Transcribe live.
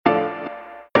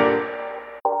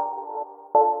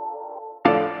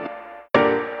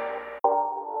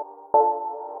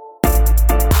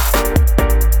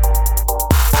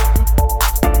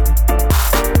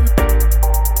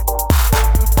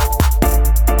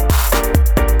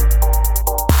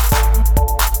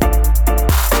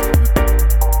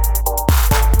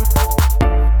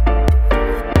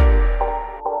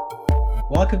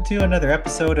to another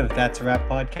episode of That's a Wrap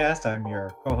podcast. I'm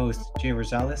your co-host, Jay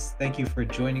Rosales. Thank you for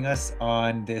joining us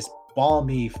on this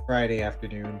balmy Friday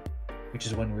afternoon, which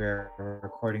is when we're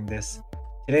recording this.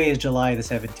 Today is July the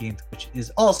 17th, which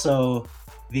is also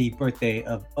the birthday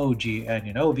of OG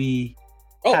Anunoby.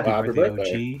 Happy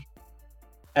birthday, OG.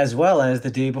 As well as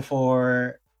the day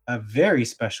before a very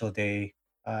special day,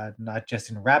 not just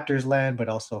in Raptors land, but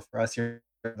also for us here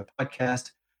on the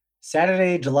podcast.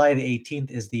 Saturday, July the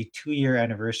 18th is the 2-year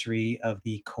anniversary of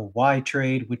the Kawhi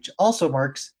trade, which also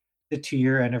marks the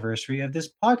 2-year anniversary of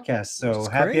this podcast. So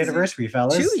happy anniversary,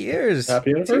 fellas. 2 years.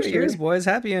 Happy anniversary. 2 years, boys.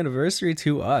 Happy anniversary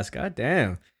to us. God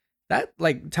damn. That,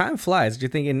 time flies.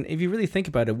 You're thinking, if you really think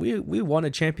about it, we won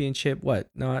a championship,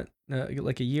 not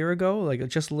like a year ago? Like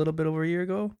just a little bit over a year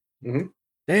ago? Mm-hmm.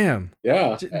 Damn.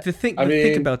 Yeah. To think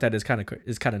about that is kind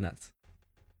of nuts.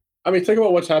 I mean, think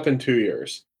about what's happened 2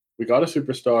 years. We got a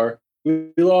superstar.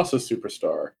 We lost a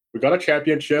superstar. We got a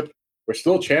championship. We're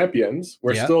still champions.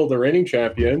 We're still the reigning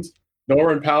champions.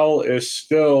 Norman Powell is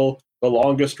still the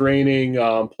longest reigning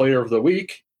player of the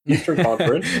week, Eastern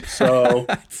Conference. So,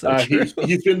 he's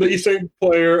been the Eastern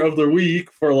Player of the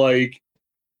Week for like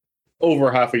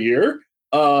over half a year.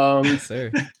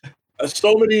 Sir.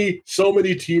 So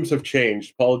many teams have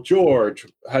changed. Paul George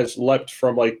has leapt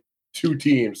from like two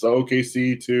teams, the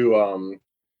OKC to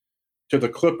the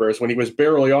Clippers, when he was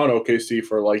barely on OKC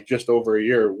for like just over a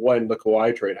year when the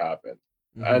Kawhi trade happened.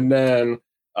 Mm-hmm. And then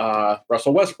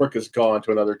Russell Westbrook has gone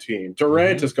to another team.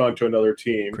 Durant has gone to another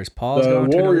team. Chris Paul. The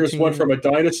Warriors went from a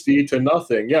dynasty to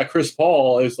nothing. Yeah, Chris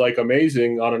Paul is like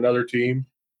amazing on another team.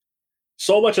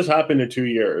 So much has happened in 2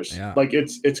 years. Yeah. Like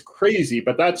it's crazy,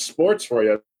 but that's sports for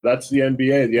you. That's the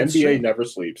NBA. The NBA never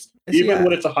sleeps. Even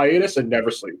when it's a hiatus, it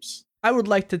never sleeps. I would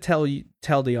like to tell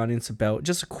the audience about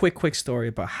just a quick story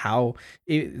about how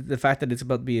the fact that it's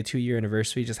about to be a 2-year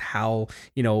anniversary, just how,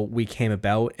 we came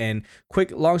about. And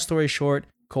long story short,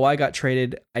 Kawhi got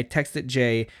traded. I texted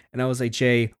Jay and I was like,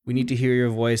 Jay, we need to hear your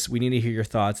voice. We need to hear your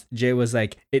thoughts. Jay was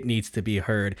like, it needs to be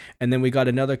heard. And then we got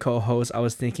another co-host. I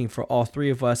was thinking for all three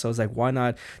of us, I was like, why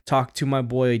not talk to my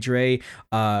boy Dre?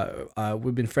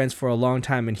 We've been friends for a long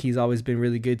time and he's always been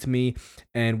really good to me.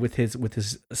 And with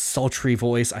his sultry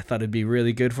voice, I thought it'd be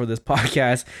really good for this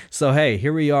podcast. So hey,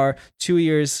 here we are, 2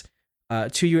 years,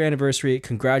 2-year anniversary.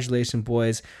 Congratulations,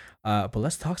 boys. But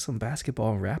let's talk some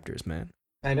basketball and Raptors, man.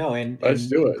 I know, and let's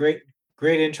do it.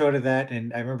 Great intro to that.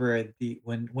 And I remember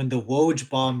when the Woj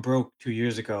bomb broke 2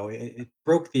 years ago, it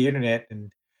broke the internet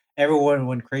and everyone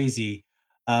went crazy.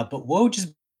 But Woj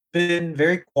has been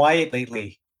very quiet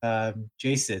lately.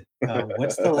 Jason,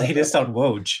 what's the latest on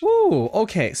Woj? Ooh,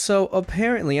 okay. So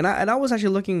apparently, and I was actually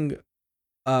looking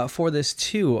for this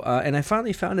too, and I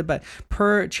finally found it. But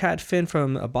per Chad Finn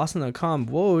from Boston.com,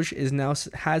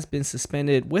 Woj has been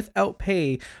suspended without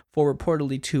pay for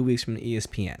reportedly 2 weeks from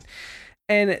ESPN,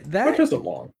 and that which isn't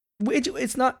long.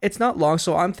 It's not long.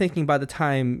 So I'm thinking by the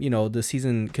time the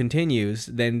season continues,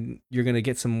 then you're gonna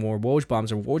get some more Woj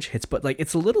bombs or Woj hits. But like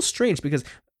it's a little strange because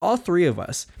all three of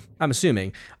us, I'm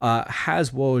assuming,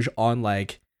 has Woj on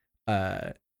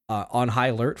on high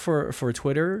alert for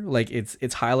Twitter. Like it's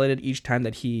highlighted each time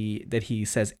that he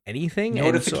says anything.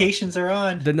 Notifications are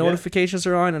on. The notifications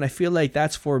are on, and I feel like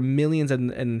that's for millions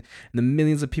and the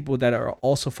millions of people that are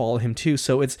also follow him too.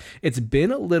 So it's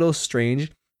been a little strange.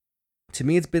 To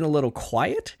me, it's been a little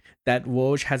quiet that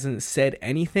Woj hasn't said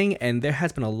anything, and there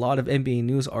has been a lot of NBA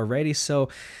news already. So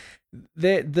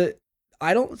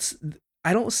I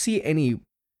don't see any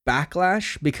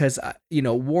backlash because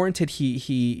warranted.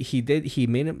 He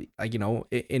made him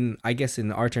in I guess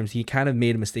in our terms he kind of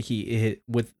made a mistake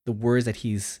with the words that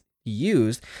he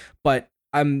used, but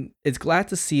it's glad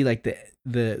to see like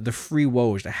the free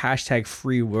Woj, the hashtag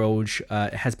free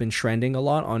Woj has been trending a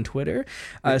lot on Twitter.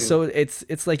 So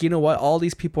it's like, what, all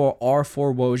these people are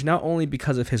for Woj, not only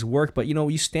because of his work, but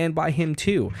you stand by him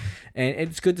too. And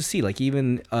it's good to see, like,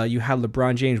 even you have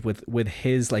LeBron James with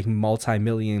his like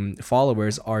multi-million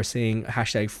followers are saying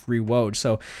hashtag free Woj.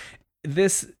 So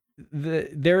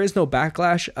there is no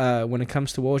backlash when it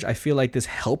comes to Woj. I feel like this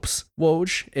helps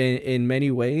Woj in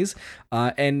many ways,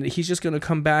 and he's just gonna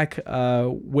come back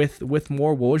with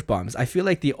more Woj bombs. I feel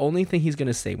like the only thing he's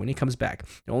gonna say when he comes back,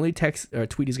 the only text or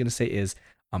tweet he's gonna say is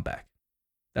 "I'm back."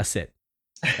 That's it.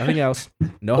 Nothing else.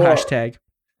 No hashtag.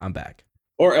 I'm back.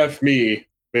 Or F me,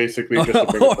 basically. Just to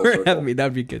bring or F me.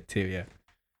 That'd be good too. Yeah.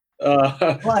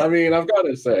 I mean, I've got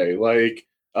to say, like,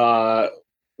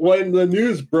 when the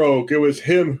news broke, it was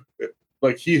him.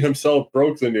 Like, he himself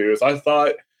broke the news. I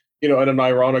thought, in an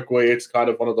ironic way, it's kind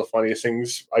of one of the funniest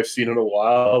things I've seen in a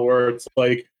while, where it's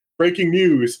like, breaking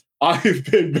news, I've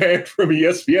been banned from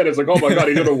ESPN. It's like, oh my god,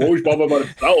 he did a Woj bomb about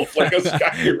himself. Like, this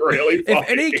guy really funny.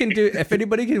 If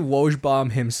anybody can Woj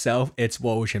bomb himself, it's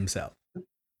Woj himself.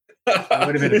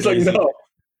 He's like, no,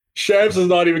 Shams is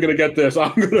not even going to get this.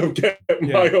 I'm going to get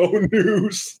my own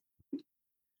news.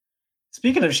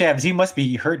 Speaking of Shams, he must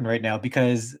be hurting right now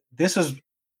because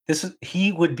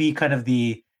he would be kind of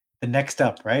the next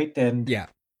up, right? And yeah,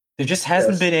 there just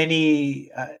hasn't been any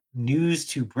news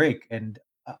to break. And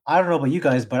I don't know about you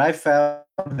guys, but I found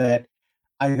that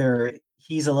either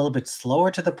he's a little bit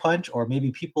slower to the punch, or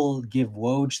maybe people give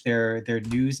Woj their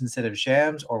news instead of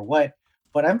Shams, or what.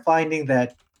 But I'm finding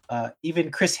that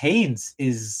even Chris Haynes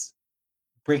is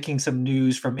breaking some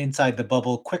news from inside the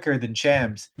bubble quicker than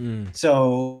Shams.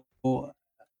 So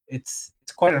it's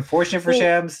quite unfortunate for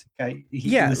Shams.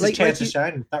 He was his chance to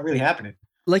shine. It's not really happening.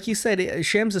 Like you said,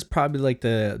 Shams is probably like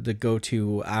the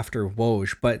go-to after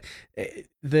Woj. But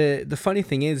the funny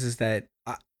thing is that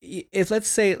if let's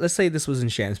say this was in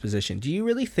Shams' position, do you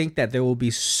really think that there will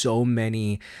be so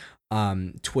many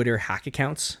Twitter hack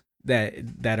accounts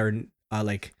that are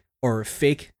or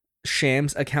fake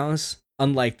Shams accounts,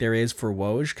 unlike there is for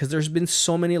Woj? Because there's been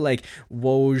so many like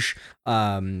Woj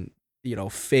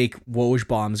fake Woj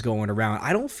bombs going around.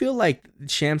 I don't feel like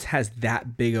Shams has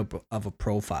that big of a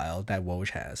profile that Woj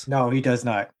has. No, he does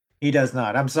not.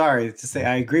 I'm sorry to say,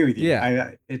 I agree with you.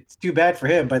 Yeah. It's too bad for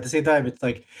him, but at the same time, it's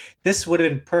like this would have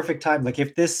been perfect time. Like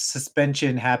if this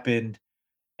suspension happened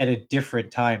at a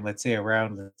different time, let's say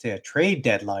around, a trade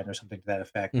deadline or something to that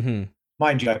effect. Mm-hmm.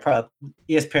 Mind you,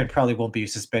 ESPN probably won't be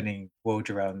suspending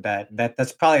Woj around that.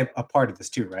 That's probably a part of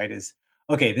this too, right? Is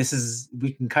okay,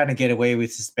 we can kind of get away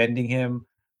with suspending him,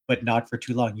 but not for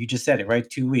too long. You just said it, right?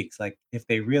 2 weeks. Like if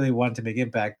they really want to make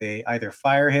impact, they either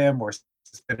fire him or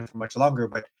suspend him for much longer,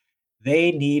 but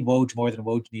they need Woj more than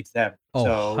Woj needs them. Oh,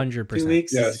 so 100%. 2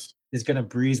 weeks is going to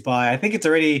breeze by. I think it's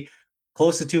already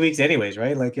close to 2 weeks anyways,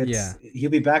 right? Like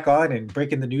he'll be back on and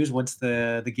breaking the news once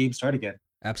the games start again.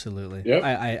 Absolutely. Yep.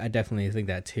 I definitely think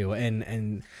that too.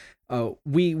 And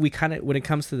we kind of, when it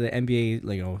comes to the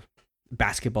NBA,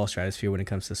 basketball stratosphere, when it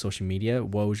comes to social media,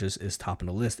 Woj is top on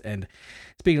the list. And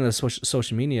speaking of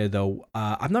social media, though,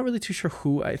 I'm not really too sure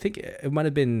who. I think it might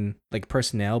have been like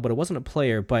personnel, but it wasn't a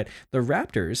player. But the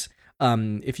Raptors,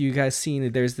 if you guys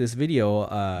seen, there's this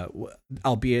video,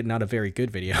 albeit not a very good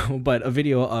video, but a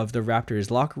video of the Raptors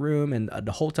locker room and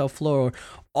the hotel floor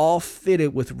all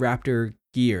fitted with Raptor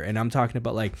gear. And I'm talking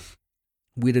about like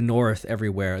We the North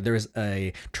everywhere. There's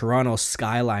a Toronto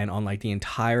skyline on like the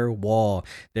entire wall.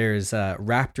 There's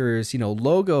Raptors,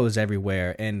 logos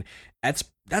everywhere, and that's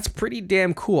pretty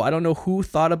damn cool. I don't know who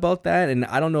thought about that, and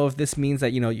I don't know if this means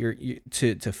that you're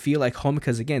to feel like home,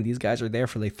 because again, these guys are there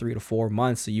for like 3 to 4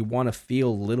 months, so you want to feel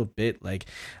a little bit like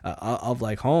of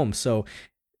like home. So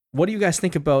what do you guys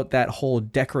think about that whole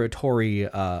decoratory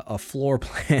floor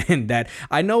plan? That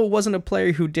I know it wasn't a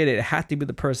player who did it; it had to be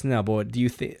the personnel. But do you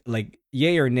think, like,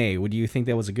 yay or nay? Would you think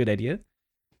that was a good idea?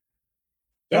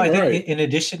 Well, I think in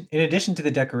addition to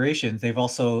the decorations, they've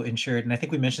also ensured, and I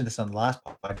think we mentioned this on the last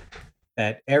pod,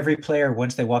 that every player,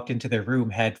 once they walked into their room,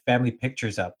 had family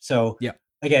pictures up. So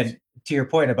again, to your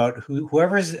point about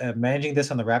whoever's managing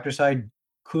this on the Raptor side,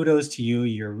 kudos to you.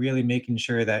 You're really making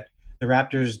sure that the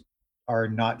Raptors are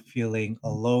not feeling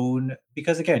alone,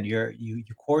 because again, you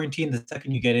quarantine the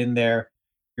second you get in there.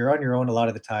 You're on your own a lot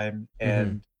of the time,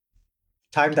 and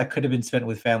time that could have been spent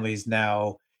with families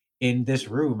now in this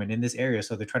room and in this area.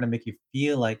 So they're trying to make you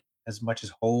feel like as much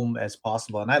as home as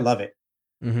possible, and I love it.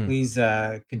 Please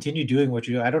continue doing what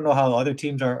you do. I don't know how other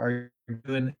teams are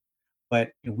doing,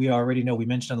 but we already know. We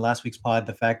mentioned on last week's pod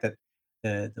the fact that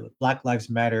the Black Lives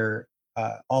Matter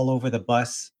all over the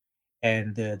bus,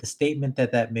 and the statement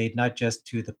that made, not just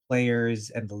to the players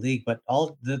and the league, but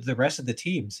all the rest of the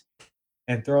teams,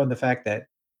 and throw in the fact that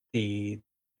the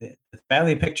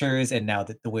family pictures, and now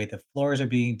the way the floors are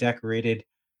being decorated,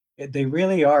 they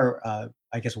really are,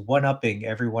 I guess, one-upping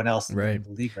everyone else in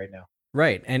the league right now.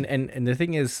 Right. And the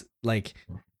thing is, like,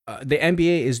 the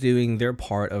NBA is doing their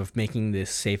part of making this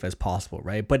safe as possible,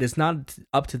 right? But it's not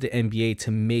up to the NBA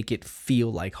to make it feel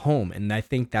like home. And I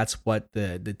think that's what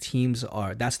the teams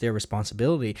are. That's their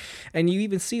responsibility. And you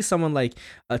even see someone like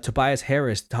Tobias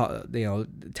Harris,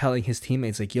 telling his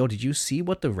teammates, like, yo, did you see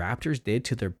what the Raptors did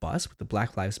to their bus with the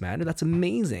Black Lives Matter? That's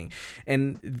amazing.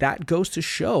 And that goes to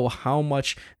show how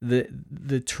much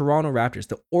the Toronto Raptors,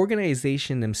 the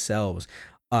organization themselves,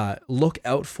 look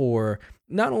out for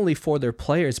not only for their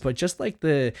players, but just like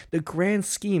the grand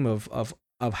scheme of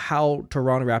how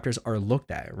Toronto Raptors are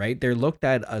looked at, right? They're looked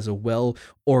at as a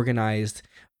well-organized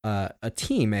a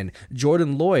team. And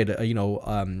Jordan Lloyd,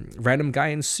 random guy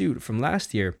in suit from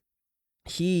last year,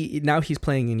 he's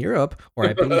playing in Europe, or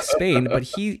I believe Spain, but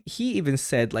he even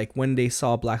said, like, when they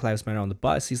saw Black Lives Matter on the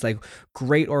bus, he's like,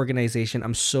 great organization,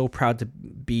 I'm so proud to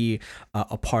be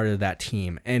a part of that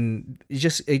team. And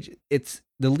it's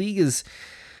the league is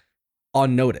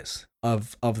on notice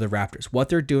of the Raptors, what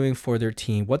they're doing for their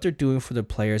team, what they're doing for the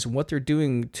players, and what they're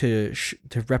doing to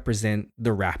represent the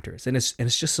Raptors, and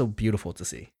it's just so beautiful to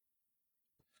see.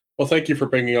 Well, thank you for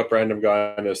bringing up random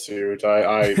guy in a suit.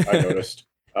 I noticed.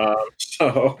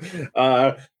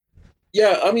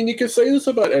 Yeah, I mean, you can say this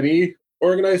about any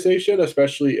organization,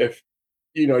 especially if,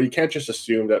 you can't just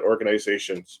assume that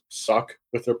organizations suck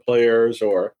with their players,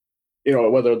 or,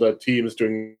 whether the team is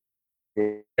doing,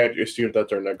 you can't assume that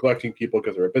they're neglecting people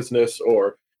because they're a business,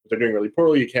 or if they're doing really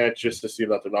poorly, you can't just assume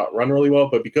that they're not run really well.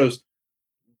 But because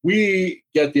we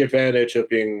get the advantage of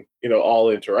being,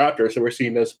 all into Raptors, so we're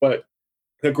seeing this. But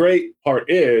the great part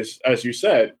is, as you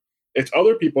said, it's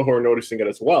other people who are noticing it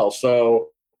as well. So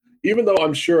even though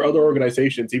I'm sure other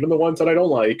organizations, even the ones that I don't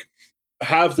like,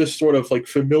 have this sort of like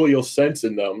familial sense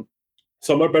in them,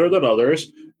 some are better than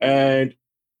others. And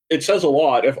it says a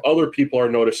lot if other people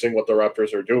are noticing what the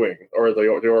Raptors are doing, or the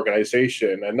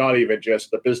organization, and not even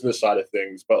just the business side of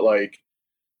things, but like,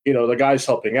 the guys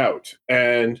helping out.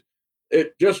 And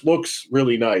it just looks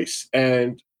really nice.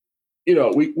 And,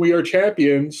 we are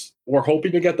champions. We're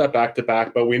hoping to get that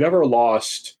back-to-back, but we never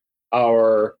lost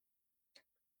our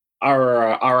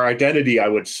identity, I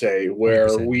would say, where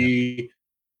we're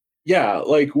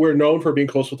known for being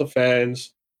close with the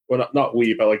fans. Well, not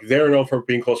we, but like they're known for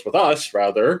being close with us,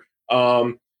 rather.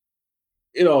 They're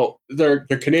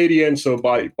Canadian, so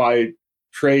by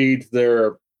trade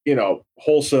they're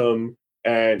wholesome,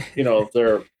 and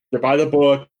they're by the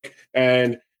book,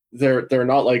 and they're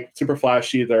not like super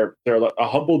flashy. They're a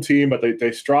humble team, but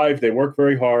they strive. They work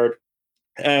very hard,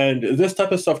 and this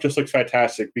type of stuff just looks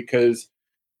fantastic because,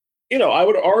 I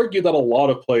would argue that a lot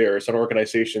of players and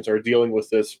organizations are dealing with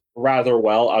this rather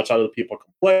well, outside of the people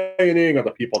complaining or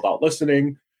the people not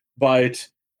listening. But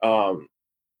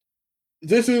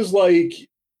this is like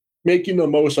making the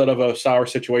most out of a sour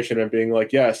situation and being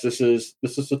like, yes, this is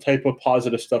the type of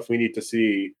positive stuff we need to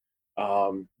see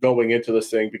going into this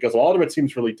thing, because a lot of it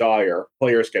seems really dire.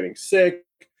 Players getting sick,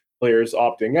 players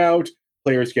opting out,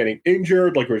 players getting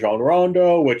injured, like Rajon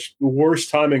Rondo, which worst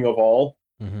timing of all.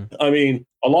 Mm-hmm. I mean,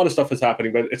 a lot of stuff is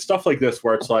happening, but it's stuff like this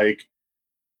where it's like,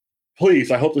 please,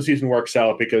 I hope the season works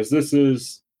out, because this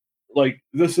is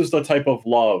the type of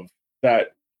love that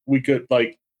we could,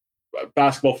 like,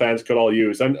 basketball fans could all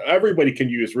use, and everybody can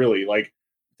use, really, like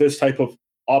this type of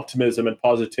optimism and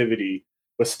positivity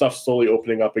with stuff slowly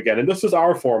opening up again. And this is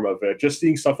our form of it, just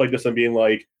seeing stuff like this and being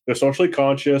like, they're socially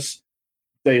conscious,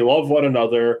 they love one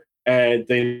another, and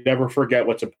they never forget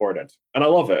what's important. And I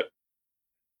love it.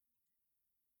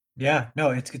 Yeah,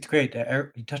 no, it's great.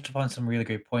 You touched upon some really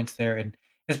great points there, and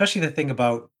especially the thing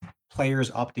about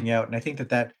players opting out. And I think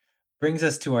that brings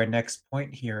us to our next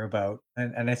point here about,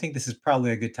 and I think this is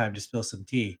probably a good time to spill some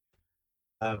tea.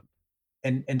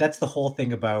 And that's the whole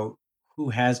thing about who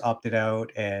has opted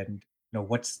out, and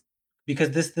what's,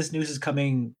 because this news is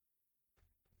coming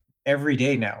every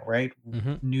day now, right?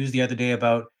 Mm-hmm. News the other day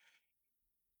about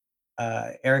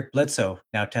Eric Bledsoe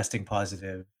now testing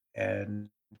positive, and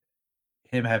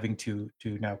him having to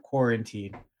now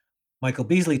quarantine. Michael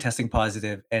Beasley testing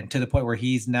positive, and to the point where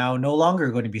he's now no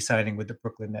longer going to be signing with the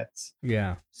Brooklyn Nets.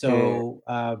 Yeah. So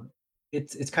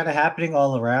it's kind of happening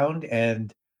all around,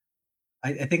 and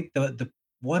I think the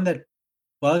one that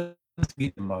bugs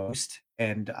me the most,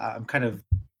 and I'm kind of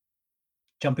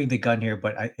jumping the gun here,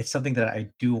 but it's something that I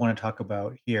do want to talk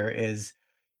about here, is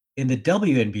in the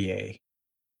WNBA.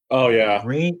 Oh yeah,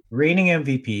 reigning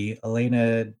MVP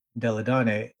Elena Delle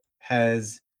Donne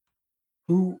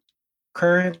who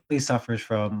currently suffers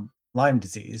from Lyme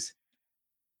disease,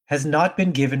 has not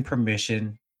been given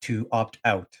permission to opt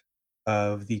out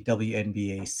of the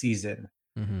WNBA season.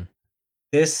 Mm-hmm.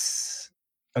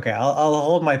 Okay, I'll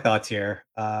hold my thoughts here.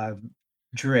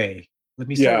 Dre, let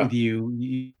me start with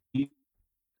you.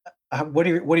 What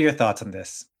are your thoughts on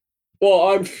this? Well,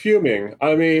 I'm fuming.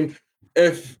 I mean,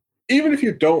 even if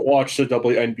you don't watch the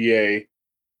WNBA,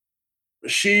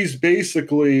 she's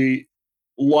basically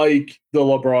like the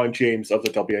LeBron James of the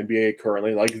WNBA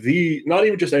currently, like not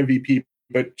even just MVP,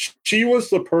 but she was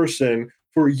the person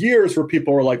for years where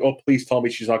people were like, oh, please tell me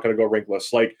she's not going to go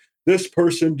ringless. Like, this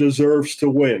person deserves to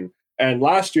win. And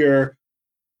last year,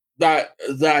 that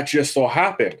just so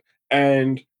happened.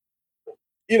 And,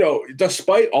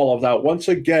 despite all of that, once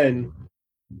again,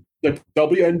 the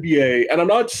WNBA, and I'm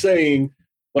not saying,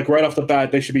 like, right off the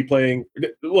bat, they should be playing.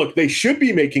 Look, they should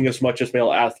be making as much as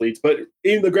male athletes, but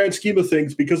in the grand scheme of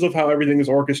things, because of how everything is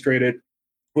orchestrated,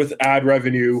 with ad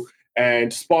revenue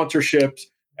and sponsorships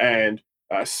and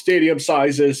stadium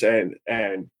sizes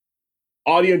and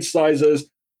audience sizes.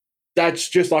 That's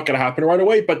just not going to happen right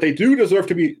away. But they do deserve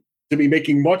to be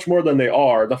making much more than they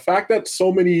are. The fact that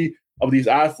so many of these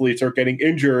athletes are getting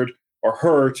injured or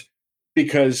hurt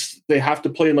because they have to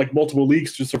play in like multiple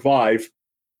leagues to survive,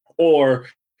 or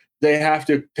they have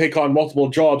to take on multiple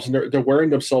jobs and they're wearing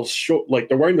themselves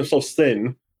they're wearing themselves thin.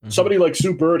 Mm-hmm. Somebody like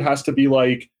Sue Bird has to be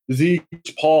like the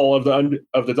Paul of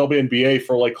the WNBA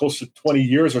for like close to 20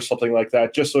 years or something like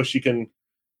that, just so she can,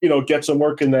 get some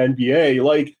work in the NBA.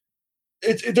 Like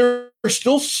there's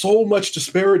still so much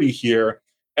disparity here.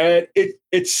 And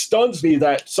it stuns me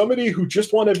that somebody who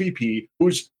just won MVP,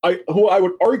 who I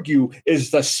would argue is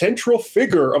the central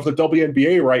figure of the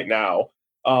WNBA right now,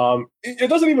 it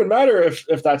doesn't even matter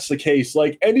if that's the case.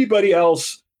 Like anybody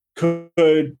else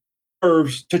could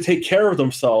serve to take care of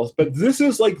themselves, but this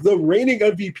is like the reigning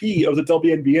MVP of the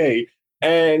WNBA,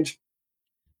 and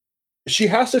she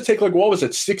has to take like, what was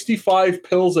it, 65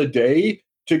 pills a day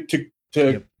to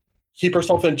yep. keep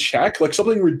herself in check, like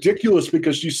something ridiculous,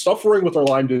 because she's suffering with her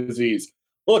Lyme disease.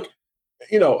 Look,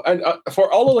 and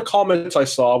for all of the comments I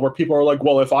saw where people are like,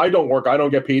 well, if I don't work, I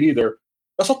don't get paid either.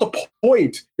 That's not the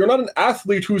point. You're not an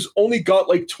athlete who's only got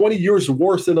like 20 years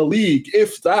worth in a league,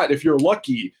 if you're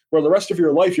lucky, where the rest of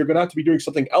your life you're going to have to be doing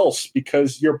something else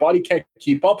because your body can't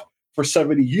keep up for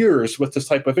 70 years with this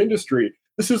type of industry.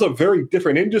 This is a very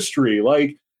different industry.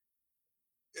 Like,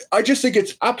 I just think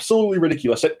it's absolutely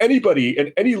ridiculous that anybody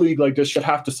in any league like this should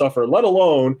have to suffer, let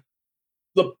alone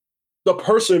the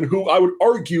person who I would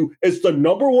argue is the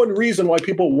number one reason why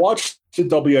people watched the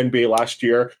WNBA last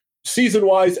year,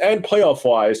 season-wise and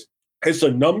playoff-wise, is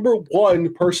the number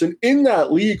one person in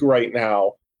that league right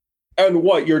now. And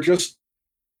what, you're just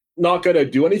not going to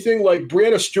do anything? Like,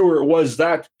 Breanna Stewart was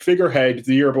that figurehead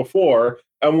the year before,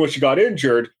 and when she got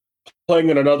injured, playing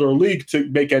in another league to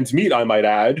make ends meet, I might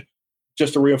add,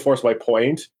 just to reinforce my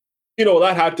point,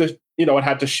 that had to, it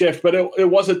had to shift, but it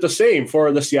wasn't the same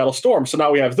for the Seattle Storm. So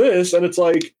now we have this, and it's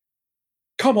like,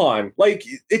 come on, like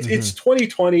it's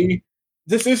 2020.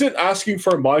 This isn't asking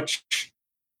for much.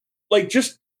 Like,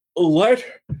 just let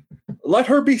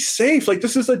her be safe. Like,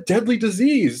 this is a deadly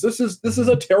disease. This is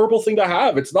a terrible thing to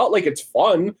have. It's not like it's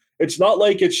fun. It's not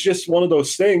like it's just one of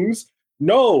those things.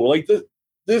 No, like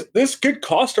this could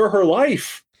cost her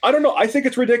life. I don't know. I think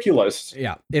it's ridiculous.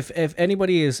 Yeah. If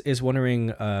anybody is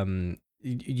wondering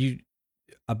you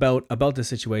about the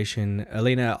situation,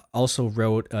 Elena also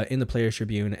wrote in the Players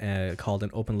Tribune called An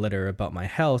Open Letter About My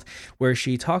Health, where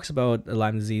she talks about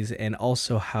Lyme disease and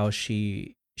also how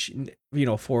she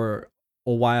for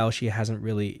a while she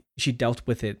dealt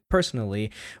with it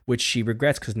personally, which she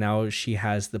regrets because now she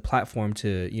has the platform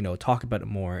to talk about it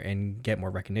more and get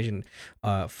more recognition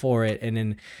for it. And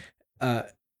then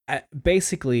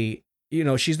basically,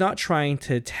 she's not trying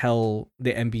to tell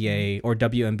the NBA or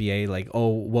WNBA like, oh,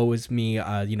 woe is me, the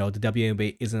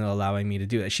WNBA isn't allowing me to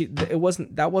do that.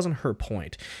 That wasn't her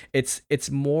point.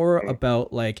 It's more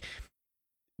about like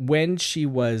when she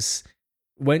was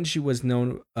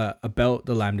known about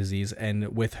the Lyme disease,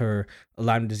 and with her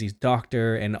Lyme disease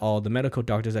doctor and all the medical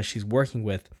doctors that she's working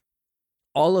with,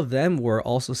 all of them were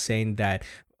also saying that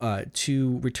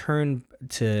to return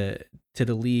to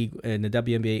the league and the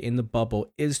WNBA in the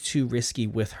bubble is too risky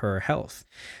with her health.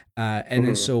 And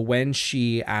then so when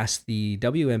she asked the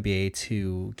WNBA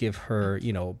to give her,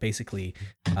 basically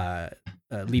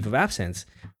leave of absence,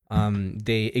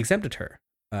 they exempted her.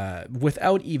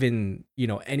 Without even,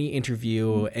 any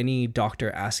interview, any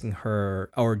doctor asking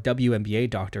her, or WNBA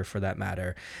doctor for that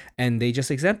matter, and they just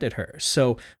exempted her.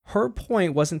 So her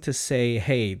point wasn't to say,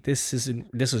 hey, this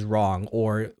is wrong,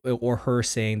 or her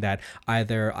saying that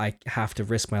either I have to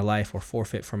risk my life or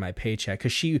forfeit for my paycheck,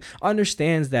 because she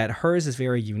understands that hers is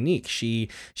very unique. She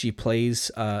plays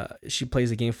a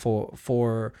game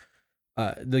for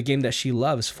the game that she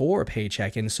loves for a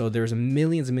paycheck, and so there's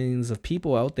millions and millions of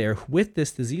people out there with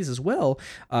this disease as well,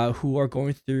 who are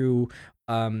going through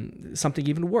something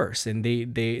even worse, and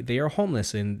they are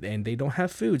homeless and they don't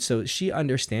have food. So she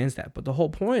understands that, but the whole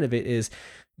point of it is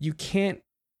you can't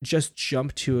just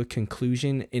jump to a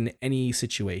conclusion in any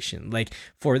situation. Like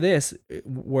for this,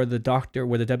 where the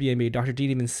WNBA doctor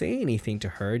didn't even say anything to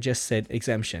her, just said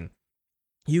exemption.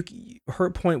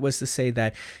 Her point was to say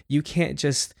that you can't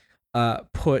just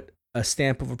put a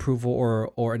stamp of approval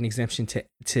or an exemption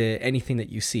to anything that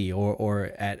you see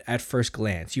or at first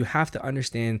glance. You have to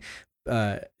understand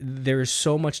there is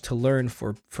so much to learn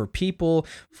for people,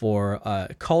 for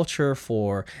culture,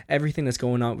 for everything that's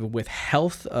going on with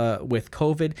health, with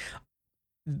COVID.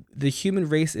 the human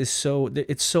race is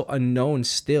it's so unknown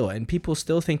still, and people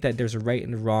still think that there's a right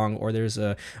and a wrong, or there's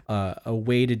a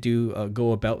way to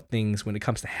go about things when it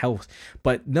comes to health.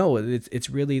 But no, it's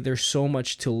really, there's so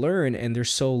much to learn, and there's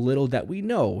so little that we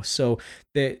know. So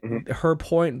that her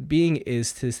point being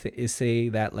is to say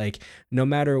that, like, no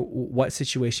matter what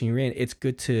situation you're in, it's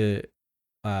good to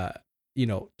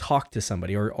talk to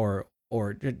somebody, or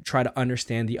try to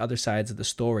understand the other sides of the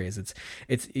stories.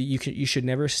 You should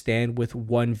never stand with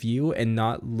one view and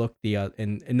not look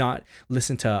and not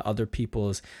listen to other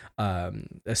people's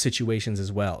situations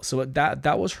as well. So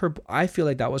that was her. I feel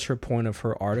like that was her point of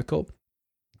her article.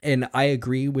 And I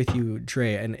agree with you,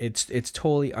 Dre, and it's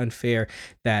totally unfair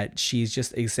that she's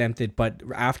just exempted. But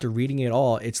after reading it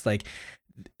all, it's like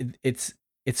it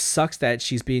sucks that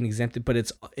she's being exempted, but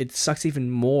it sucks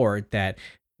even more that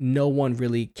no one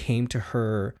really came to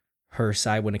her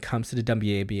side when it comes to the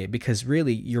WNBA, because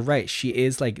really, you're right, she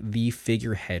is like the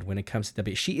figurehead when it comes to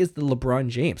WNBA. She is the LeBron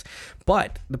James.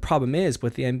 But the problem is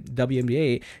with the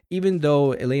WNBA, even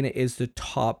though Elena is the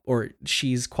top, or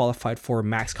she's qualified for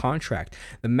max contract,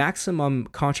 the maximum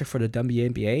contract for the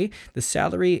WNBA, the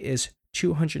salary is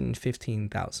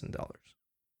 $215,000,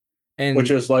 and which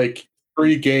is like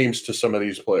 3 games to some of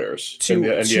these players in the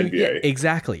NBA. Yeah,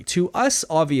 exactly. To us,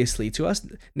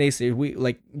 naysayers, we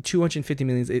like 250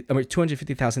 million.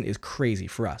 250,000 is crazy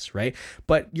for us, right?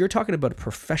 But you're talking about a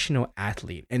professional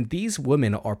athlete, and these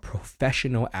women are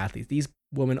professional athletes. These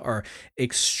women are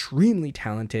extremely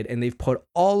talented, and they've put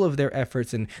all of their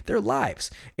efforts and their lives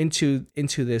into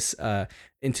this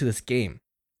game.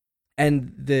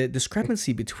 And the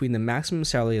discrepancy between the maximum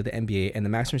salary of the NBA and the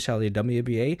maximum salary of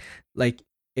WNBA, like,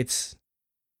 it's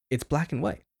black and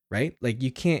white, right? Like,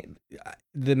 you can't,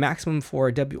 the maximum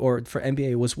for for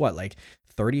NBA was what, like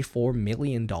 $34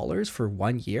 million for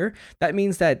 1 year? That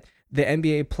means that the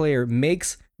NBA player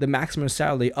makes the maximum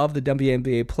salary of the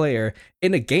WNBA player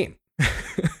in a game,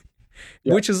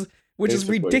 yeah, which is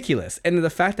ridiculous. And the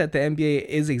fact that the NBA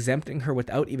is exempting her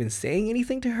without even saying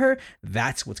anything to her,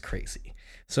 that's what's crazy.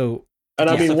 So, and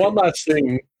I mean, one last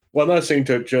thing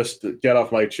to just get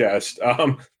off my chest.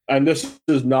 And this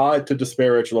is not to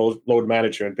disparage load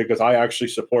management, because I actually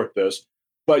support this.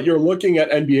 But you're looking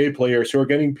at NBA players who are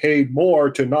getting paid more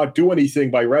to not do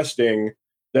anything by resting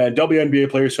than WNBA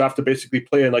players who have to basically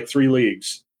play in like 3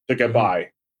 leagues to get by.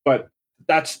 But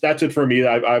that's it for me.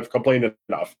 I've complained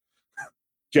enough.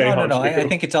 Jay, no. I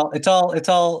think it's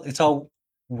all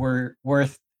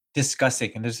worth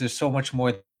discussing, and there's so much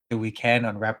more that we can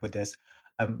unwrap with this.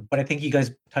 But I think you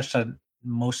guys touched on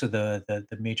most of the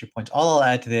major points. All I'll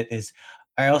add to that is,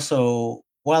 I also,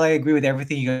 while I agree with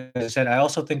everything you guys said, I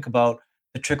also think about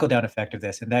the trickle down effect of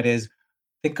this, and that is,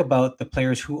 think about the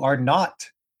players who are not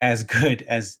as good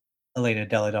as Elena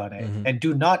Delle Donne and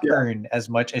do not earn as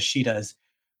much as she does.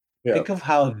 Think of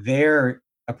how they're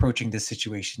approaching this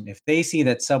situation. If they see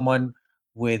that someone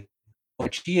with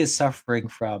what she is suffering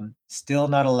from still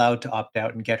not allowed to opt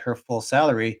out and get her full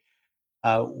salary,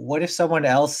 what if someone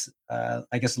else,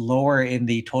 I guess lower in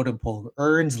the totem pole,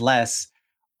 earns less,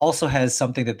 also has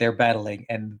something that they're battling,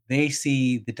 and they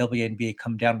see the WNBA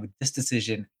come down with this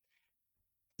decision?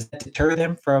 Does that deter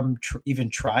them from even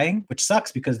trying? Which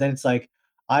sucks, because then it's like,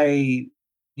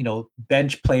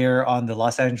 bench player on the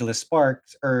Los Angeles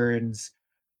Sparks earns,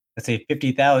 let's say,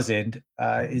 50,000.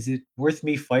 Is it worth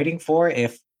me fighting for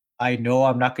if I know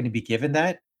I'm not going to be given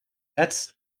that?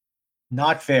 That's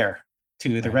not fair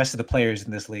to the rest of the players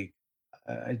in this league.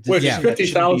 Which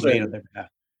 50,000.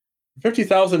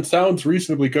 50,000 sounds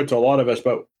reasonably good to a lot of us,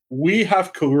 but we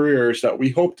have careers that we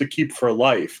hope to keep for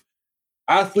life.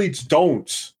 Athletes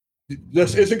don't.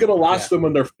 This isn't going to last them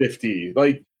when they're 50.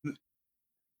 Like,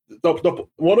 the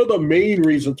one of the main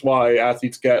reasons why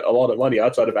athletes get a lot of money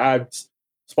outside of ads,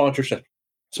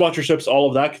 sponsorships, all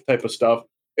of that type of stuff,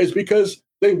 is because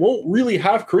they won't really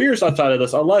have careers outside of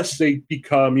this unless they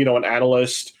become, an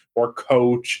analyst or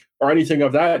coach or anything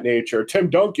of that nature. Tim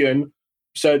Duncan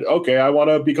said, okay, I want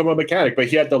to become a mechanic, but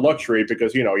he had the luxury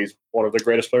because, he's one of the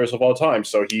greatest players of all time.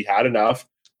 So he had enough.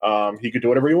 He could do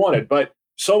whatever he wanted. But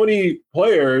so many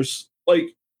players,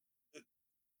 like,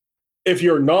 if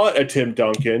you're not a Tim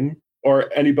Duncan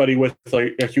or anybody with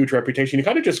like a huge reputation, you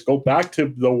kind of just go back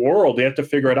to the world. They have to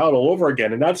figure it out all over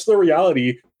again. And that's the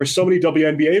reality for so many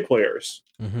WNBA players.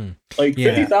 Like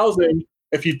 50,000,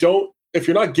 if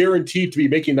you're not guaranteed to be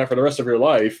making that for the rest of your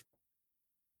life,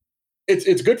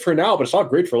 it's good for now, but it's not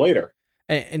great for later.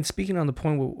 And speaking on the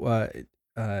point,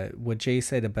 what Jay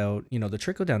said about, you know, the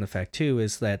trickle down effect too,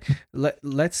 is that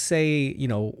let's say, you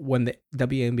know, when the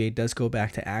WNBA does go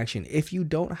back to action, if you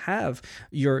don't have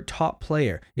your top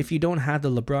player, if you don't have the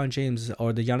LeBron James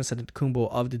or the Giannis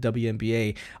Antetokounmpo of the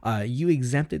WNBA, you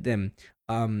exempted them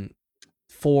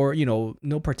for, you know,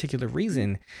 no particular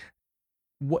reason.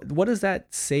 What does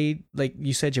that say? Like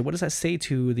you said, Jay, what does that say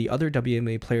to the other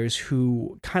WNBA players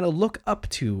who kind of look up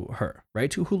to her, right?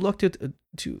 To who looked at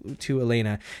to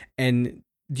Elena, and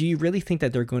do you really think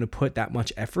that they're going to put that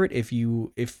much effort if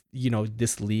you know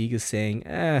this league is saying,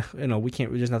 you know, we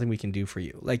can't, there's nothing we can do for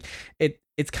you? Like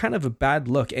it's kind of a bad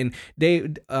look. And they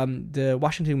the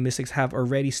Washington Mystics have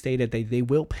already stated that they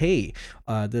will pay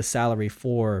the salary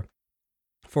for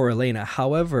Elena.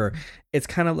 However, it's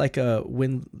kind of like a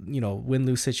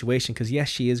win-lose situation, because yes,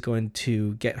 she is going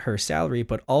to get her salary,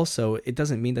 but also it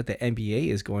doesn't mean that the NBA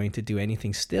is going to do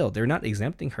anything still. They're not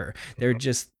exempting her. They're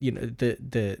just, you know,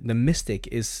 the Mystic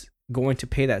is going to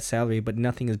pay that salary, but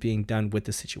nothing is being done with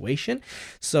the situation.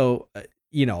 So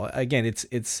you know, again,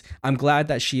 it's I'm glad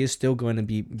that she is still going to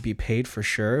be paid for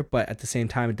sure, but at the same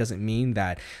time, it doesn't mean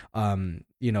that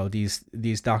you know,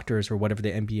 these doctors or whatever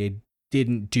the NBA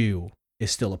didn't do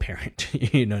is still apparent.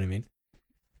 You know what I mean?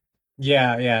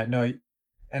 Yeah, no,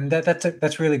 and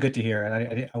that's really good to hear.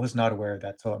 And I was not aware of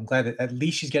that, so I'm glad that at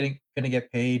least she's gonna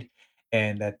get paid,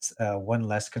 and that's one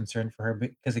less concern for her.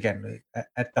 Because again,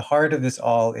 at the heart of this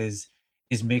all is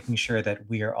making sure that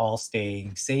we are all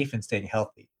staying safe and staying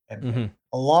healthy. And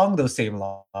along those same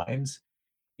lines,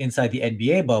 inside the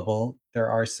NBA bubble, there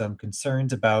are some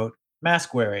concerns about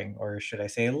mask wearing, or should I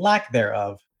say, lack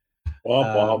thereof.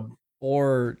 Womp womp.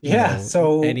 Or Yeah, know,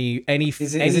 so any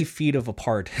feet of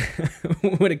apart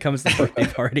when it comes to birthday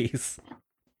parties.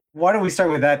 Why don't we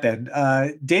start with that then?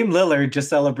 Dame Lillard just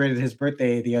celebrated his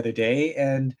birthday the other day,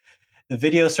 and the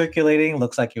video circulating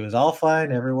looks like it was all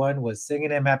fun. Everyone was singing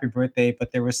him happy birthday,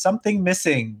 but there was something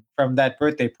missing from that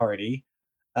birthday party,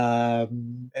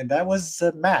 and that was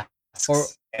masks.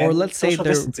 Or let's say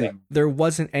there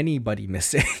wasn't anybody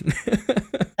missing.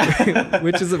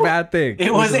 Which is a bad thing.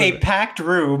 It was a packed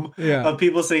room of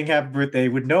people saying happy birthday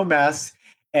with no masks,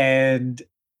 and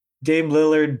Dame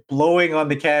Lillard blowing on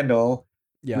the candle,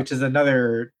 which is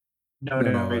another no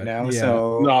right now. Yeah.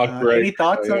 So not great. Any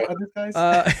thoughts on this, guys?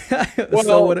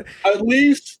 Well, at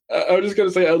least I was just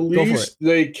gonna say, at least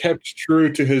they kept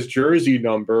true to his jersey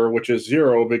number, which is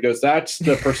 0, because that's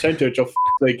the percentage of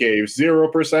they gave,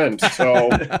 0%. So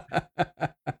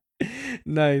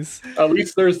nice. At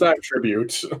least there's that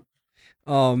tribute.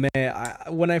 Oh man,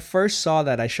 when I first saw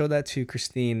that, I showed that to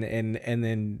Christine, and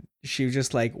then she was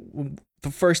just like, the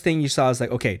first thing you saw is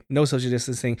like, okay, no social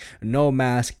distancing, no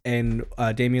mask, and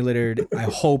Damian Lillard, I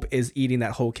hope, is eating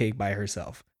that whole cake by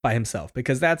himself,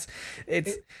 because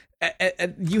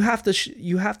you have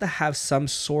to have some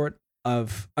sort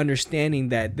of understanding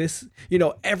that this, you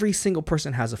know, every single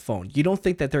person has a phone. You don't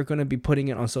think that they're going to be putting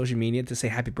it on social media to say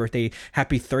happy birthday,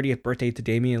 happy 30th birthday to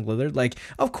Damian Lillard? Like,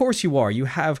 of course you are. You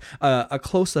have a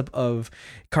close-up of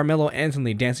Carmelo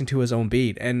Anthony dancing to his own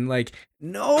beat, and like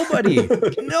nobody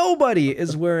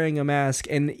is wearing a mask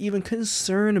and even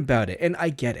concerned about it. And I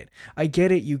get it,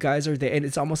 you guys are there, and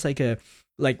it's almost like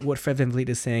what Fred VanVleet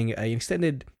is saying, an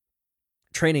extended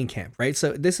training camp, right?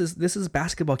 So this is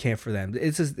basketball camp for them.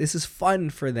 This is fun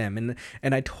for them,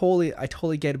 and I totally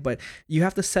get it. But you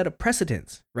have to set a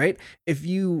precedence, right? If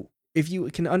you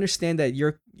can understand that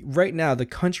you're right now, the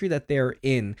country that they're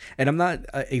in, and I'm not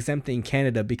exempting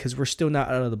Canada because we're still not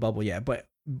out of the bubble yet, but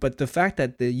the fact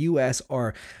that the US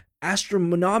are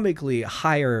astronomically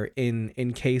higher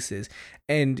in cases,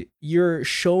 and you're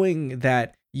showing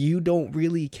that you don't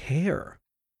really care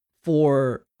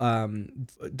for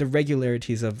the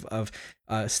regularities of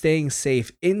staying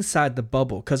safe inside the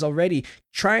bubble, because already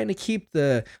trying to keep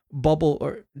the bubble,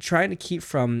 or trying to keep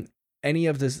from any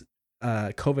of this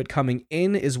COVID coming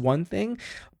in is one thing,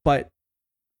 but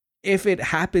if it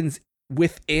happens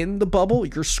within the bubble,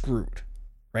 you're screwed,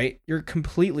 right? You're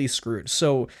completely screwed.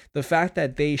 So the fact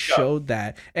that they showed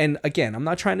that, and again, I'm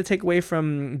not trying to take away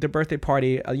from the birthday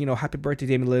party, you know, happy birthday,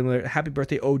 Damian Lillard, happy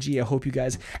birthday, OG. I hope you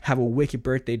guys have a wicked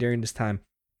birthday during this time.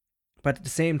 But at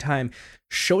the same time,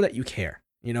 show that you care.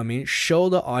 You know what I mean? Show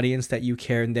the audience that you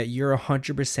care and that you're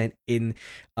 100% in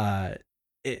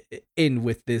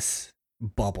with this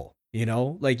bubble. You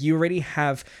know, like you already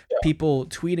have people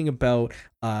tweeting about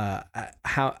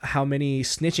how many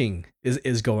snitching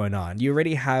is going on. You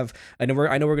already have, I know we're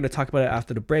going to talk about it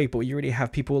after the break, but you already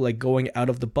have people like going out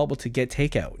of the bubble to get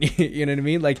takeout. You know what I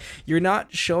mean? Like you're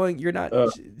not showing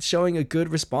a good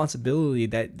responsibility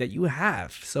that you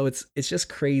have. So it's just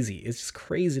crazy. It's just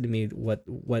crazy to me what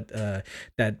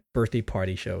that birthday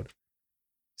party showed.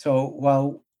 So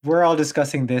while we're all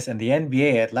discussing this, and the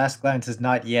NBA at last glance has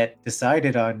not yet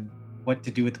decided on what to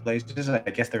do with the Blazers, I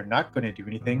guess they're not going to do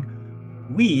anything.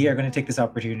 We are going to take this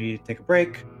opportunity to take a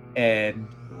break and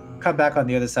come back on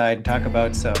the other side and talk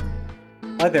about some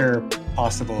other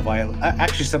possible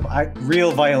actually some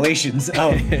real violations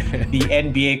of the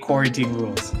NBA quarantine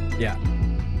rules. Yeah,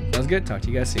 sounds good. Talk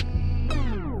to you guys soon.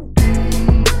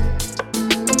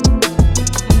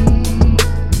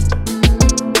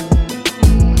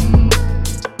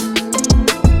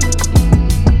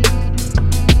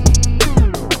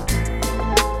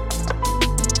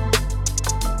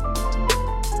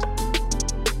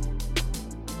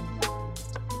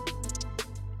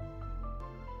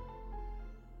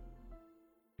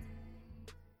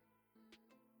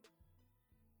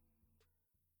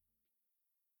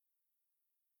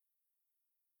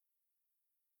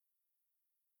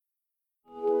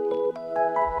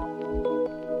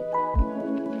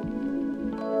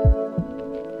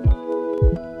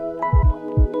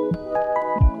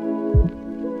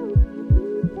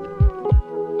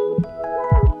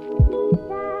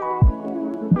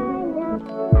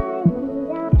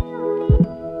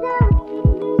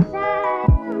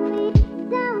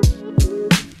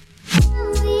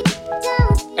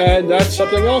 And that's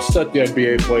something else that the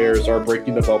NBA players are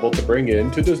breaking the bubble to bring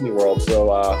in to Disney World.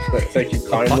 So thank you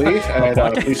kindly,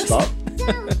 and please stop.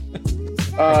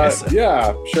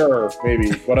 Yeah, sure, maybe.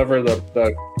 Whatever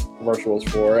the commercial is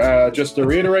for. Just to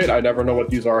reiterate, I never know what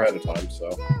these are ahead of time,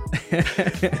 so.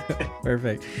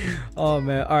 Perfect. Oh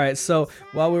man. All right, so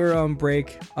while we were on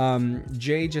break,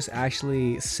 Jay just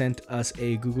actually sent us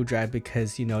a Google Drive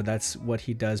because that's what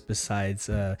he does besides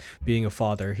being a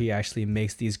father. He actually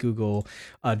makes these Google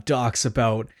docs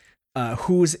about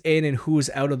who's in and who's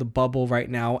out of the bubble right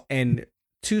now. And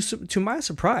to my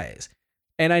surprise,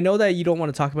 and I know that you don't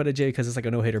want to talk about it, Jay, because it's like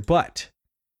a no-hitter, but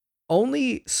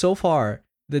only so far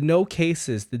the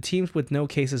teams with no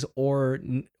cases or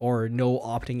no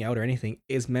opting out or anything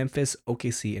is Memphis,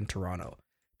 OKC, and Toronto.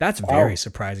 That's very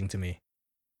surprising to me.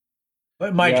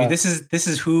 But mind you, this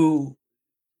is who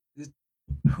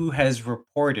has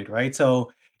reported, right?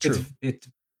 So True.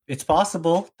 it's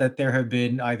possible that there have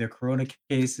been either corona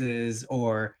cases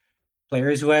or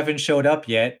players who haven't showed up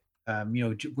yet.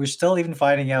 We're still even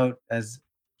finding out as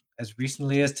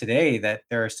recently as today that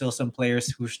there are still some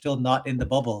players who are still not in the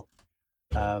bubble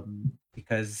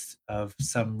because of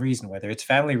some reason, whether it's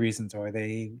family reasons or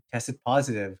they tested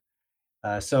positive.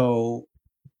 But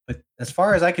as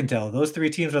far as I can tell, those three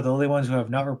teams are the only ones who have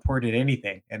not reported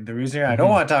anything. And the reason I don't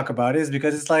want to talk about it is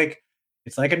because it's like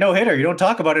a no-hitter. You don't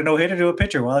talk about a no-hitter to a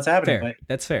pitcher while it's happening. Fair. But,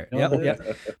 that's fair.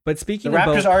 Yep. But speaking the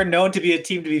Raptors are known to be a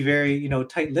team to be very,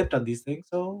 tight-lipped on these things.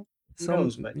 So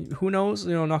who knows?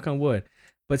 Knock on wood.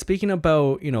 But speaking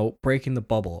about, breaking the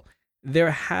bubble,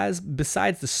 there has,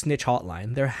 besides the snitch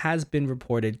hotline, there has been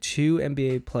reported 2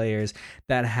 NBA players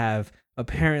that have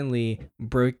apparently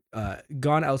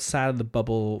gone outside of the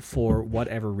bubble for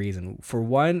whatever reason. For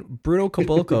one, Bruno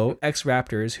Caboclo,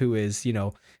 ex-Raptors, who is,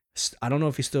 I don't know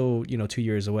if he's still, 2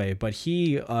 years away, but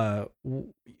he broke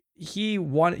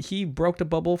the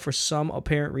bubble for some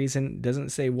apparent reason, doesn't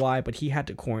say why, but he had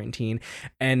to quarantine.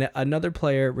 And another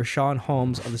player, Richaun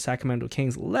Holmes of the Sacramento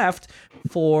Kings, left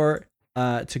for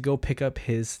to go pick up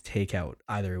his takeout.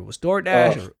 Either it was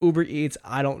DoorDash or Uber Eats,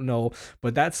 I don't know,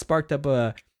 but that sparked up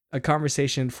a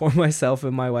conversation for myself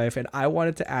and my wife, and I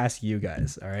wanted to ask you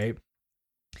guys, all right,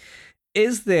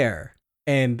 is there,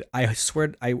 and I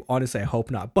swear, I honestly, I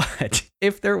hope not, but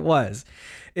if there was,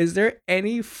 is there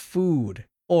any food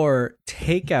or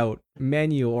takeout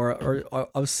menu or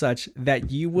of such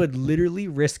that you would literally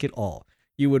risk it all?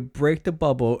 You would break the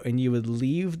bubble and you would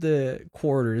leave the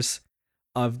quarters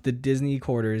of the Disney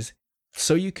quarters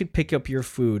so you could pick up your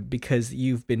food because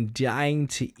you've been dying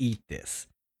to eat this,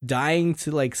 dying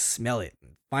to smell it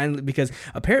finally, because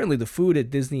apparently the food at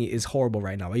Disney is horrible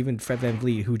right now. Even Fred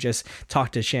VanVleet, who just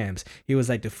talked to Shams, he was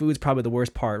like, the food's probably the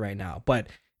worst part right now. But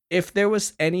if there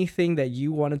was anything that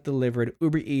you wanted delivered,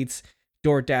 Uber Eats,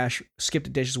 DoorDash, Skip the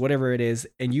Dishes, whatever it is,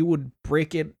 and you would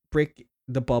break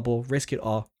the bubble, risk it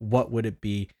all, what would it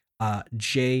be?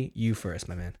 Jay, you first,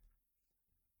 my man.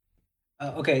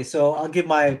 Okay, so I'll give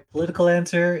my political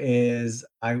answer.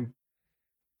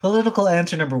 Political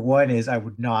answer number 1 is I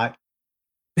would not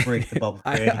break the bubble.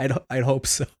 I'd hope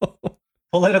so.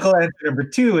 Political answer number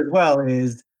 2 as well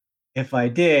is if I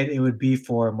did, it would be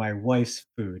for my wife's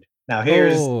food. Now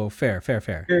here's fair.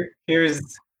 Here's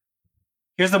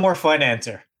the more fun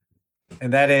answer,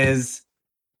 and that is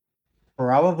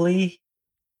probably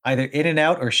either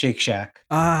In-N-Out or Shake Shack.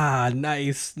 Ah,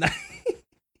 nice.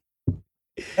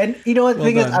 And you know what? The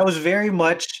thing is, I was very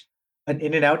much an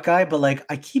In-N-Out guy, but like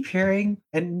I keep hearing,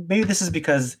 and maybe this is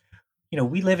because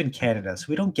we live in Canada, so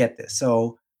we don't get this.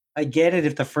 So I get it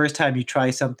if the first time you try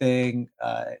something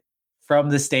from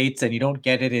the States and you don't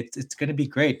get it, it's going to be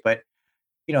great. But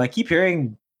I keep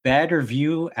hearing bad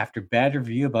review after bad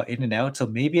review about In-N-Out. So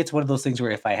maybe it's one of those things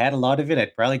where if I had a lot of it,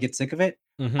 I'd probably get sick of it.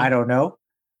 Mhm. I don't know.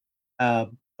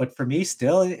 But for me,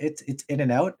 still, it's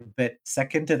In-N-Out. But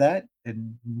second to that,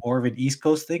 and more of an East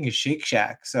Coast thing, is Shake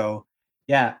Shack. So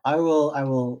yeah, I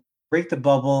will break the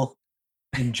bubble,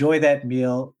 enjoy that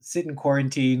meal, sit in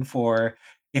quarantine for,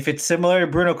 if it's similar to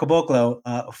Bruno Caboclo,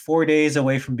 4 days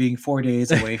away from being 4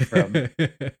 days away from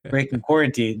breaking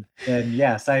quarantine, then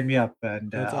yeah, sign me up,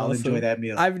 and That's I'll enjoy awesome. that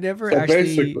meal. I've never So actually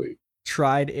basically,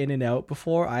 tried In-N-Out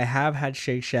before. I have had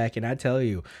Shake Shack, and I tell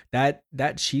you that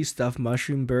cheese stuffed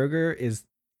mushroom burger is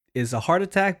a heart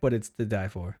attack, but it's to die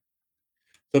for.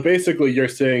 you're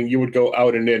saying you would go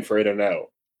out and in for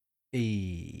In-N-Out,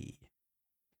 Eee.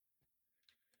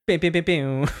 Bing, bing, bing,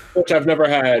 bing. which I've never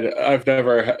had.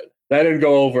 That didn't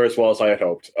go over as well as I had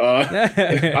hoped.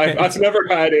 I've never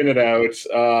had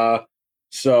In-N-Out,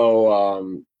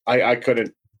 so I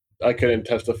couldn't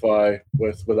testify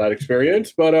with that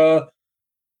experience. But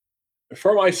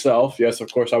for myself, yes, of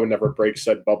course, I would never break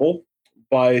said bubble.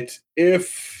 But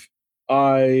if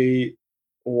I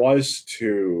was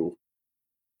to,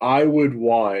 I would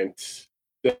want.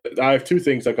 I have two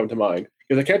things that come to mind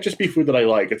because it can't just be food that I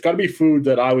like. It's got to be food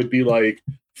that I would be like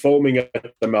foaming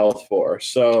at the mouth for.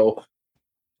 So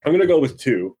I'm gonna go with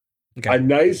two. Okay. A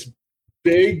nice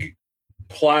big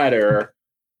platter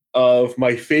of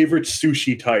my favorite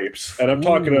sushi types, and I'm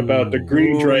talking about the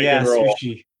green Ooh, dragon yeah, roll,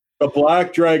 sushi. the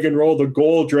black dragon roll, the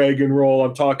gold dragon roll.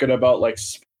 I'm talking about like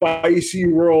spicy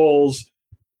rolls.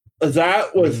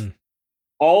 That with Mm.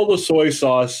 all the soy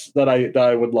sauce that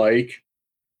I would like.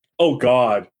 Oh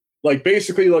God. Like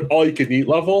basically like all you can eat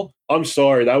level. I'm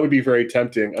sorry, that would be very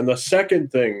tempting. And the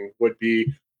second thing would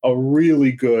be a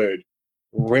really good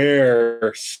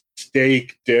rare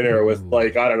steak dinner with Ooh.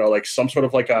 like, I don't know, like some sort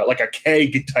of like a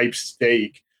keg type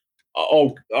steak.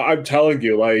 Oh, I'm telling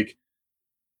you, like,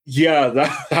 yeah,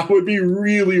 that would be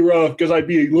really rough because I'd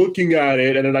be looking at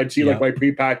it and then I'd see like Yep. my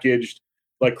prepackaged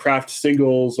like Kraft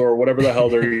singles or whatever the hell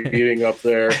they're eating up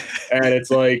there, and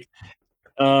it's like,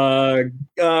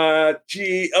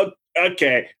 gee,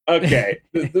 okay.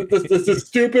 This is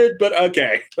stupid, but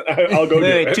okay, I'll go do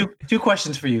Wait, it. two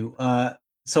questions for you.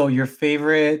 So your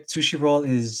favorite sushi roll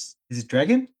is it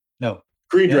dragon? No.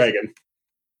 Green Yes? Dragon,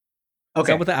 Is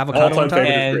Okay. that with the avocado all-time on top?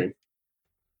 favorite And- is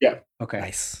green. Okay.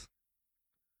 Nice.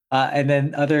 And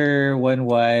then other one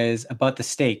was about the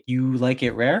steak. You like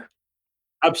it rare?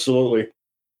 Absolutely.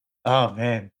 Oh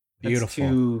man,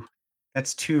 Beautiful.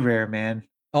 That's too rare, man.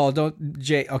 Oh, don't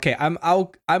Jay. Okay, I'm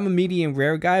a medium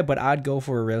rare guy, but I'd go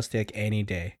for a real steak any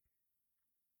day.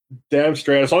 Damn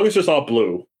straight. As long as it's not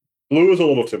blue. Blue is a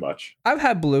little too much. I've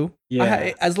had blue.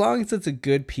 Yeah. As long as it's a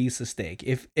good piece of steak.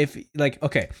 If like,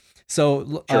 okay,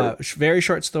 so Sure. very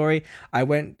short story. I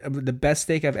went. The best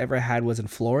steak I've ever had was in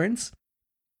Florence,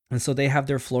 and so they have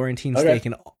their Florentine Okay. steak,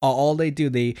 and all they do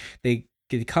they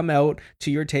come out to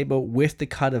your table with the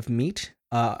cut of meat.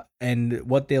 And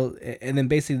then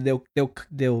basically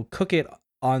they'll cook it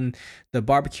on the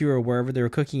barbecue or wherever they were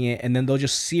cooking it, and then they'll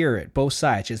just sear it both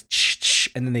sides, just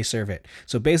and then they serve it.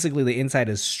 So basically, the inside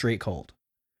is straight cold.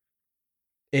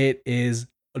 It is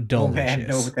delicious. Oh man,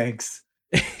 no thanks.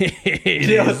 It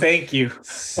No, is thank you.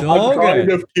 so I'm kind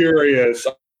good. of curious.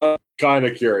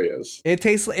 It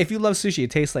tastes like, if you love sushi,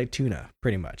 it tastes like tuna,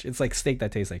 pretty much. It's like steak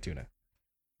that tastes like tuna,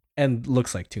 and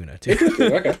looks like tuna too.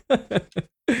 Interesting. Okay.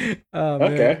 Oh,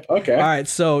 man. Okay. Okay. All right,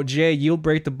 so Jay, you'll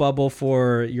break the bubble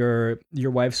for your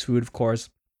wife's food, of course,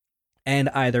 and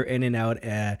either In-N-Out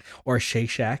or Shake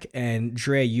Shack. And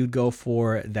Dre, you'd go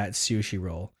for that sushi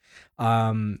roll.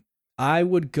 I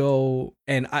would go,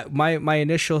 and my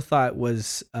initial thought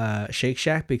was Shake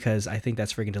Shack because I think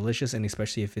that's freaking delicious, and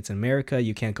especially if it's in America,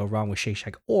 you can't go wrong with Shake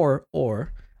Shack or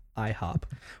IHOP.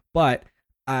 But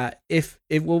if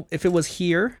it was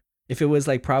here, if it was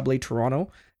like probably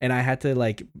Toronto, and I had to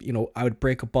like, I would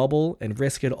break a bubble and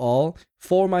risk it all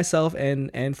for myself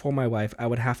and for my wife, I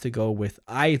would have to go with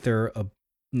either a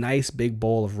nice big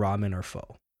bowl of ramen or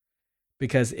pho.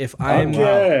 Because if I'm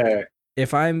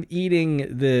eating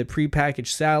the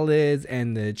prepackaged salads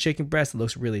and the chicken breast that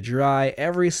looks really dry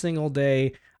every single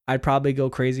day, I'd probably go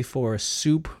crazy for a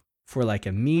soup, for like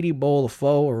a meaty bowl of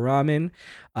pho or ramen.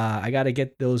 I gotta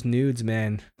get those nudes,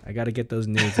 man. I gotta get those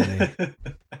nudes in me.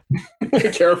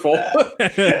 Careful.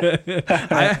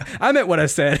 I meant what I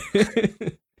said.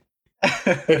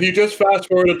 If you just fast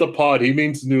forward at the pod, he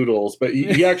means noodles, but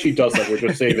he actually doesn't. We're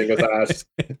just saving his ass.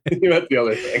 That's the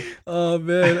other thing. Oh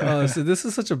man, so this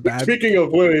is such a bad. Speaking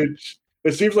of which,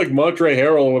 it seems like Montre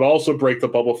Harrell would also break the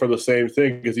bubble for the same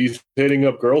thing because he's hitting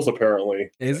up girls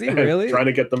apparently. Is he really trying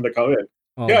to get them to come in?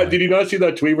 Oh, yeah, did you not see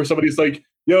that tweet where somebody's like,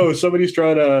 "Yo, somebody's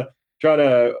trying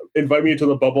to invite me into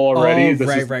the bubble already. The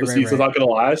season's not going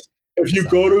to last." If you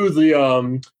go to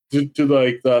the to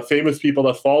like the famous people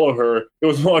that follow her, it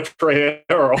was Montre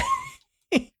Harrell.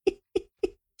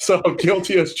 So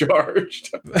guilty as charged.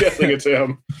 I'm guessing it's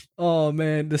him. Oh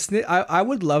man, the snitch. I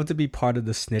would love to be part of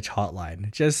the snitch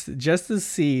hotline, just to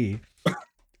see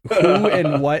who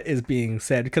and what is being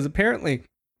said, because apparently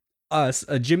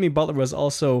Jimmy Butler was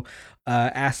also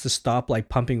asked to stop like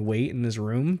pumping weight in his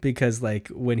room because like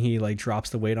when he like drops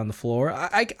the weight on the floor.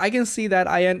 I can see that.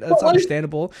 That's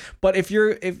understandable. But if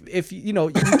you know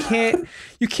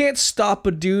you can't stop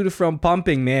a dude from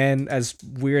pumping, man. As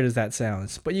weird as that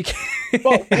sounds, but you can't.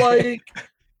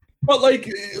 But like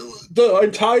the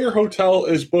entire hotel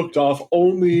is booked off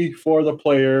only for the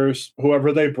players,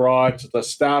 whoever they brought, the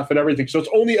staff and everything. So it's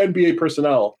only NBA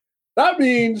personnel. That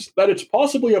means that it's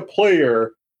possibly a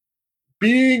player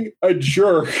being a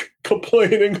jerk,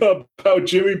 complaining about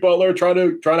Jimmy Butler trying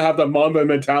to have that Mamba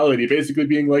mentality, basically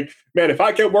being like, "Man, if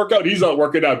I can't work out, he's not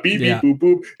working out." Beep beep boop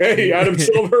boop. Hey, Adam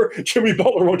Silver, Jimmy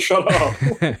Butler won't shut up.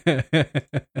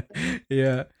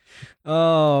 Yeah.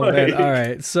 Oh man. All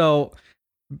right. So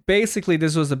basically,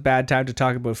 this was a bad time to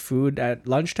talk about food at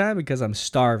lunchtime because I'm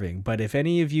starving. But if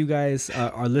any of you guys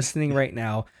are listening right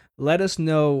now, let us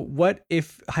know what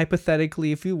if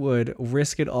hypothetically, if you would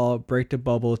risk it all, break the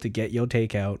bubble to get your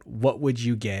takeout, what would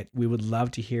you get? We would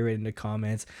love to hear it in the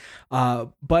comments.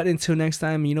 But until next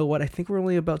time, you know what? I think we're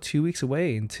only about 2 weeks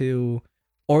away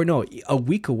a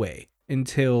week away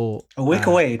until a week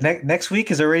away. Next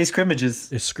week is already scrimmages.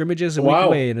 There's scrimmages a week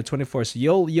away in the 24th.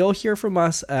 So you'll hear from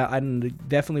us. And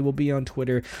definitely will be on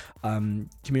Twitter,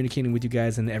 communicating with you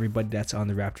guys and everybody that's on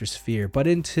the Raptors sphere. But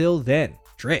until then,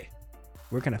 Dre,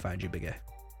 where can I find you, big guy?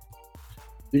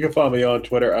 You can follow me on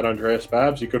Twitter at Andreas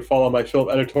Babs. You could follow my film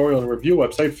editorial and review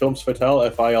website, Films Fatale,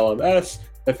 FILMS,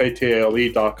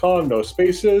 FATALE.com, no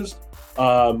spaces.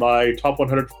 My top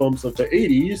 100 films of the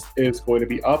 80s is going to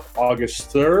be up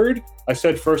August 3rd. I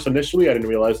said first initially. I didn't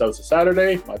realize that was a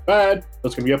Saturday. My bad.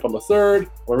 That's going to be up on the 3rd.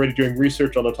 We're already doing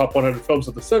research on the top 100 films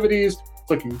of the 70s. It's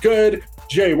looking good.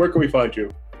 Jay, where can we find you?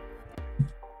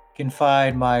 You can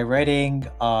find my writing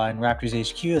on Raptors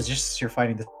HQ. As just as you're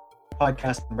finding the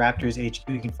podcast on Raptors HQ,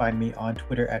 you can find me on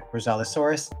Twitter at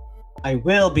Rosalesaurus. I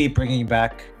will be bringing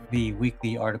back the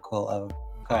weekly article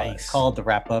called The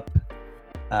Wrap Up.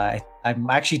 I'm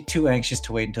actually too anxious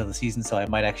to wait until the season, so I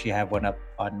might actually have one up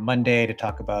on Monday to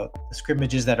talk about the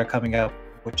scrimmages that are coming up,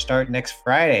 which start next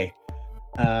Friday.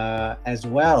 As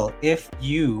well, if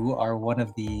you are one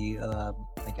of the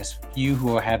few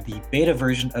who have the beta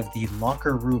version of the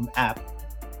Locker Room app,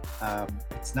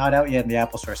 it's not out yet in the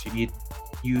Apple Store, so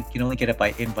you can only get it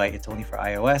by invite. It's only for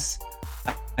iOS.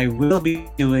 I will be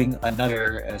doing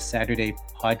another Saturday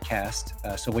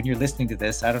podcast. So when you're listening to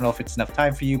this, I don't know if it's enough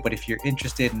time for you, but if you're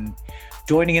interested in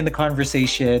joining in the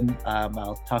conversation,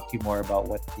 I'll talk to you more about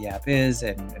what the app is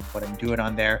and what I'm doing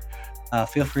on there.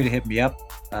 Feel free to hit me up.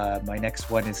 My next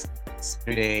one is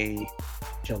Saturday,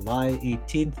 July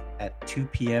 18th at 2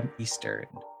 p.m. Eastern.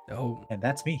 Oh, and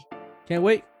that's me. Can't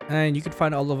wait. And you can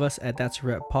find all of us at That's a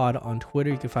Rep Pod on Twitter.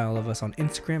 You can find all of us on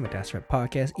Instagram at That's a Rep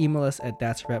Podcast. Email us at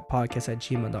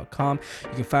that'sreppodcast@gmail.com.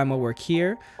 You can find my work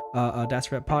here, That's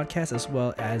a Rep Podcast, as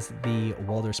well as the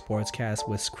Walder Sportscast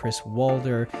with Chris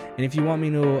Walder. And if you want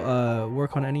me to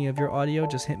work on any of your audio,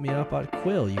 just hit me up at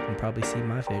Quill. You can probably see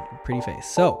my pretty face.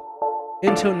 So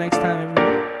until next time,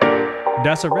 everybody,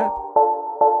 That's a Rep.